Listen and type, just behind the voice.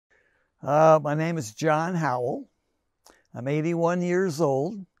My name is John Howell. I'm 81 years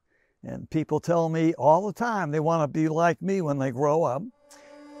old, and people tell me all the time they want to be like me when they grow up.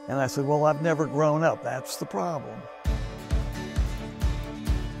 And I said, well, I've never grown up. That's the problem.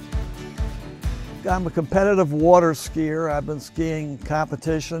 I'm a competitive water skier. I've been skiing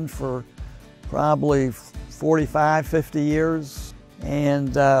competition for probably 45, 50 years.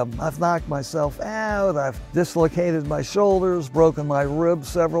 And I've knocked myself out. I've dislocated my shoulders, broken my ribs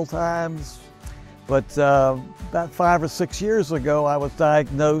several times. But about 5 or 6 years ago, I was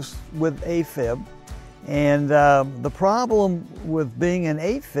diagnosed with AFib. And the problem with being an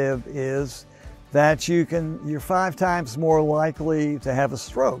AFib is that you're 5 times more likely to have a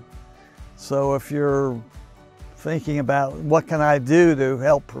stroke. So if you're thinking about what can I do to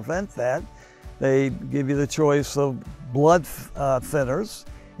help prevent that, they give you the choice of blood thinners.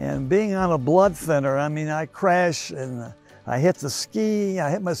 And being on a blood thinner, I mean, I crashed and I hit the ski. I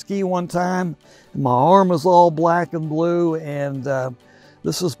hit my ski one time, and my arm was all black and blue. And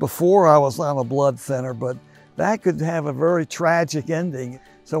this was before I was on a blood thinner, but that could have a very tragic ending.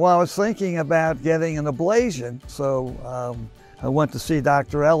 So I was thinking about getting an ablation. So I went to see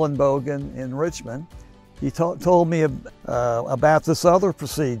Dr. Ellenbogen in Richmond. He told me about this other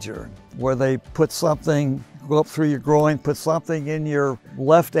procedure where they put something, go up through your groin, put something in your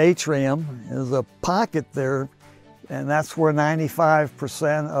left atrium. There's a pocket there, and that's where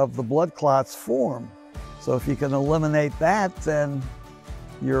 95% of the blood clots form. So if you can eliminate that, then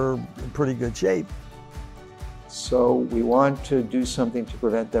you're in pretty good shape. So we want to do something to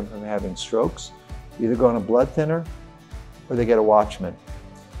prevent them from having strokes. Either go on a blood thinner or they get a WATCHMAN.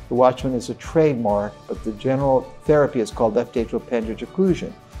 The WATCHMAN is a trademark, but the general therapy is called left atrial appendage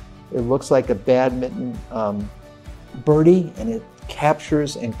occlusion. It looks like a badminton birdie, and it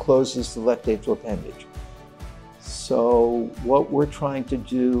captures and closes the left atrial appendage. So what we're trying to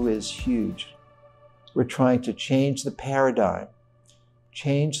do is huge. We're trying to change the paradigm,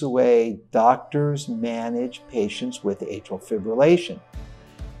 change the way doctors manage patients with atrial fibrillation.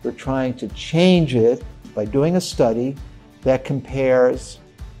 We're trying to change it by doing a study that compares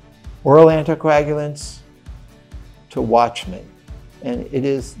oral anticoagulants to WATCHMAN. And it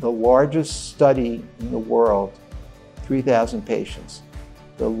is the largest study in the world, 3,000 patients.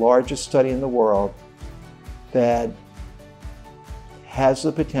 The largest study in the world that has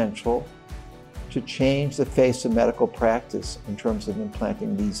the potential to change the face of medical practice in terms of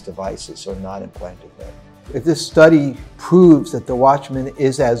implanting these devices or not implanting them. If this study proves that the WATCHMAN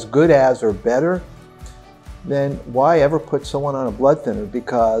is as good as or better, then why ever put someone on a blood thinner?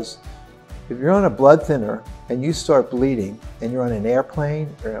 Because if you're on a blood thinner and you start bleeding and you're on an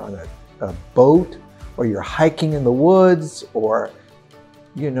airplane or on a boat or you're hiking in the woods, or,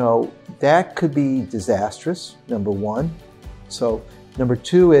 you know, that could be disastrous, number one. So number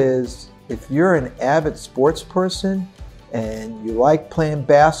two is, if you're an avid sports person and you like playing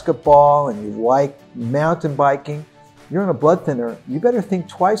basketball and you like mountain biking, you're on a blood thinner, you better think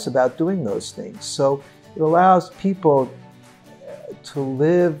twice about doing those things. So it allows people to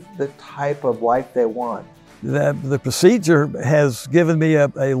live the type of life they want. The procedure has given me a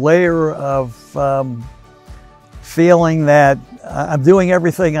layer of feeling that I'm doing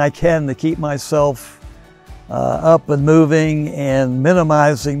everything I can to keep myself up and moving and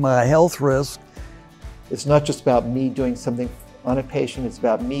minimizing my health risk. It's not just about me doing something on a patient, it's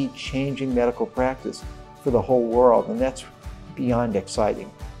about me changing medical practice for the whole world, and that's beyond exciting.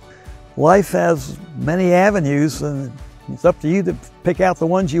 Life has many avenues, and it's up to you to pick out the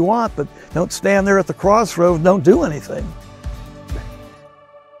ones you want, but don't stand there at the crossroads, don't do anything.